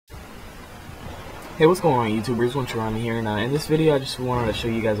Hey, what's going on, YouTubers? OneTruArmy here, and in this video I just wanted to show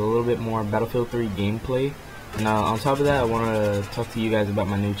you guys a little bit more Battlefield 3 gameplay. And on top of that, I wanted to talk to you guys about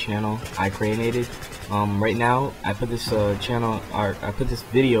my new channel, iCrAeNaTd. Right now, I put this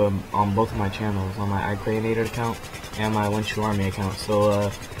video on both of my channels, on my iCrAeNaTd account and my OneTruArmy account.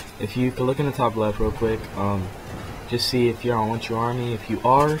 So if you could look in the top left real quick, just see if you're on OneTruArmy. If you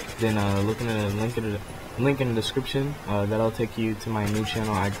are, then look in the link in the description. That'll take you to my new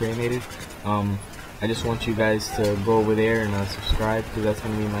channel, iCrAeNaTd. I just want you guys to go over there and subscribe, because that's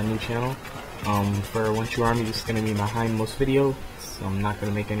going to be my new channel. For OneTruArmy, this is going to be my hindmost video, so I'm not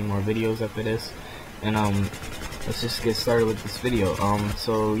going to make any more videos after this. And let's just get started with this video.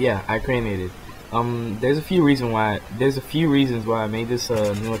 So yeah, iCrAeNaTd. There's a few reasons why I made this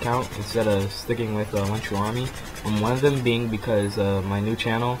new account instead of sticking with OneTruArmy. One of them being because my new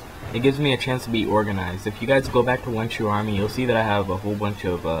channel, it gives me a chance to be organized. If you guys go back to OneTruArmy, you'll see that I have a whole bunch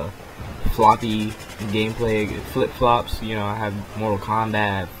of floppy gameplay flip-flops. You know, I have Mortal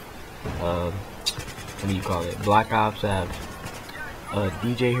Kombat, what do you call it, Black Ops, I have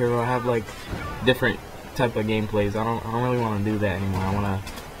DJ Hero. I have like different type of gameplays. I don't really want to do that anymore. I want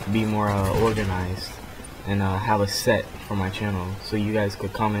to be more organized and have a set for my channel, so you guys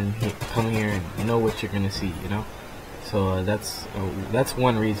could come here and know what you're gonna see, you know. So that's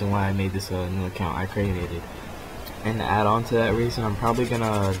one reason why I made this new account, iCrAeNaTd. And to add on to that reason, I'm probably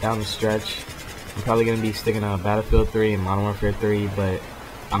gonna, down the stretch, I'm probably gonna be sticking to Battlefield 3 and Modern Warfare 3, but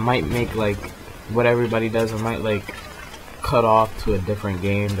I might make like what everybody does. I might like cut off to a different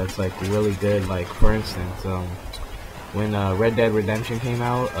game that's like really good. Like for instance, when Red Dead Redemption came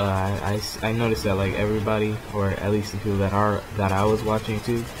out, I noticed that like everybody, or at least the people that I was watching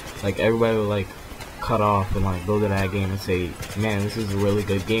too, like everybody would like cut off and like go to that game and say, man, this is a really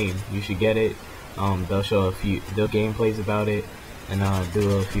good game, you should get it. They'll show a few gameplays about it and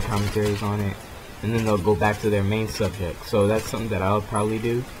do a few commentaries on it, and then they'll go back to their main subject. So that's something that I'll probably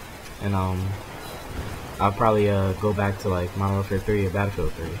do, and I'll probably go back to like Modern Warfare 3 or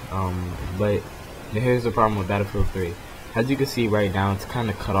Battlefield 3. But here's the problem with Battlefield 3. As you can see right now, it's kind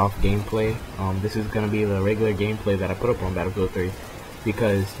of cut off gameplay. This is going to be the regular gameplay that I put up on Battlefield 3,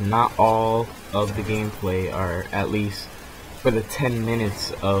 because not all of the gameplay are, at least for the 10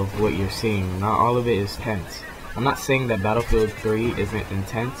 minutes of what you're seeing, not all of it is tense. I'm not saying that Battlefield 3 isn't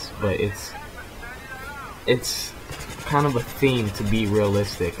intense, but it's kind of a theme to be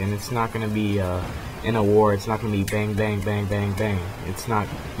realistic, and it's not going to be in a war. It's not going to be bang bang bang bang bang. It's not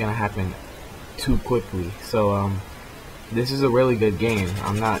going to happen too quickly. So this is a really good game.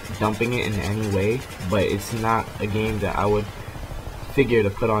 I'm not dumping it in any way, but it's not a game that I would figure to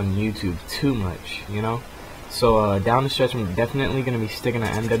put on YouTube too much, you know. So down the stretch, I'm definitely going to be sticking to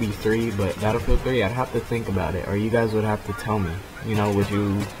MW3, but Battlefield 3, I'd have to think about it, or you guys would have to tell me, you know, would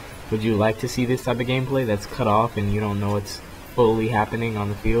you like to see this type of gameplay that's cut off and you don't know what's fully happening on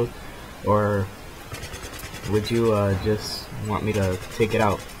the field, or would you just want me to take it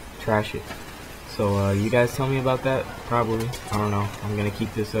out, trash it? So you guys tell me about that. Probably, I don't know. I'm gonna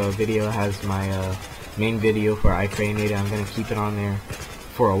keep this video as my main video for iCrAeNaTd. I'm gonna keep it on there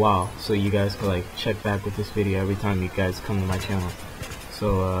for a while, so you guys can like check back with this video every time you guys come to my channel.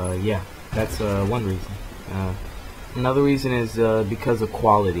 So yeah, that's one reason. Another reason is because of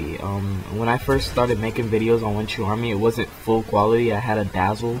quality. When I first started making videos on OneTruArmy, it wasn't full quality. I had a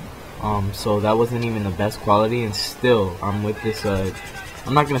dazzle, so that wasn't even the best quality, and still I'm with this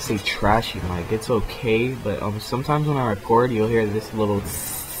I'm not gonna say trashy mic, it's okay, but sometimes when I record, you'll hear this little,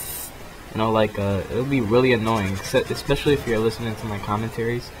 you know, like it'll be really annoying, especially if you're listening to my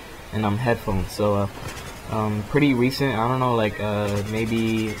commentaries and headphones. So pretty recent, I don't know, like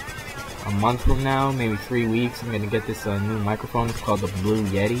maybe a month from now, maybe 3 weeks, I'm gonna get this new microphone. It's called the Blue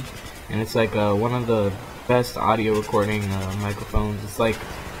Yeti, and it's like one of the best audio recording microphones. It's like,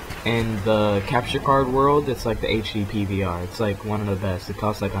 in the capture card world, it's like the HD PVR. It's like one of the best. It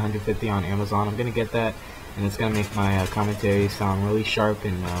costs like $150 on Amazon. I'm gonna get that, and it's gonna make my commentary sound really sharp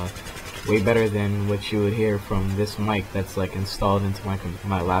and way better than what you would hear from this mic that's like installed into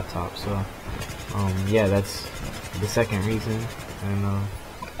my laptop. So yeah, that's the second reason. And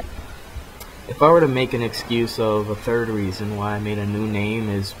if I were to make an excuse of a third reason why I made a new name,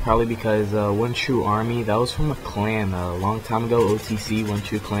 is probably because OneTruArmy, that was from a clan a long time ago. OTC,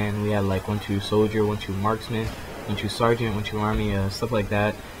 OneTruClan. We had like OneTruSoldier, OneTruMarksman, OneTruSergeant, OneTruArmy, stuff like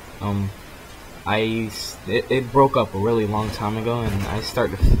that. It broke up a really long time ago, and I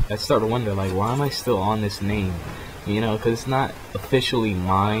start to wonder, like, why am I still on this name? You know, because it's not officially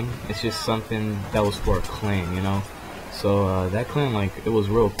mine. It's just something that was for a clan, you know. So that clan, like, it was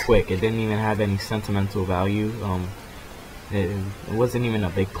real quick. It didn't even have any sentimental value. It wasn't even a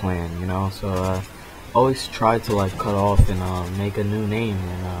big clan, you know. So always try to like cut off and make a new name,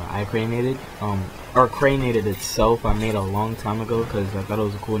 and iCrAeNaTd, or cRaeNaTd itself I made a long time ago because I thought it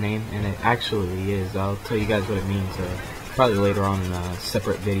was a cool name, and it actually is. I'll tell you guys what it means probably later on in a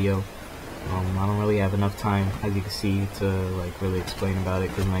separate video. I don't really have enough time, as you can see, to like really explain about it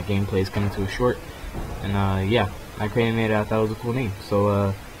because my gameplay is coming to a short. And yeah, iCrAeNaTd, I thought it was a cool name.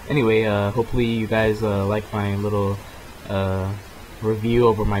 So anyway, hopefully you guys like my little review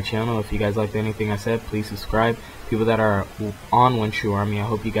over my channel. If you guys liked anything I said, please subscribe. People that are on OneTruArmy, I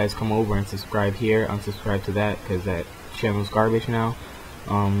hope you guys come over and subscribe here, unsubscribe to that, because that channel's garbage now.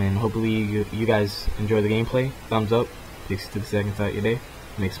 And hopefully you guys enjoy the gameplay. Thumbs up, takes 2 seconds out your day,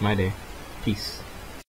 makes my day. Peace.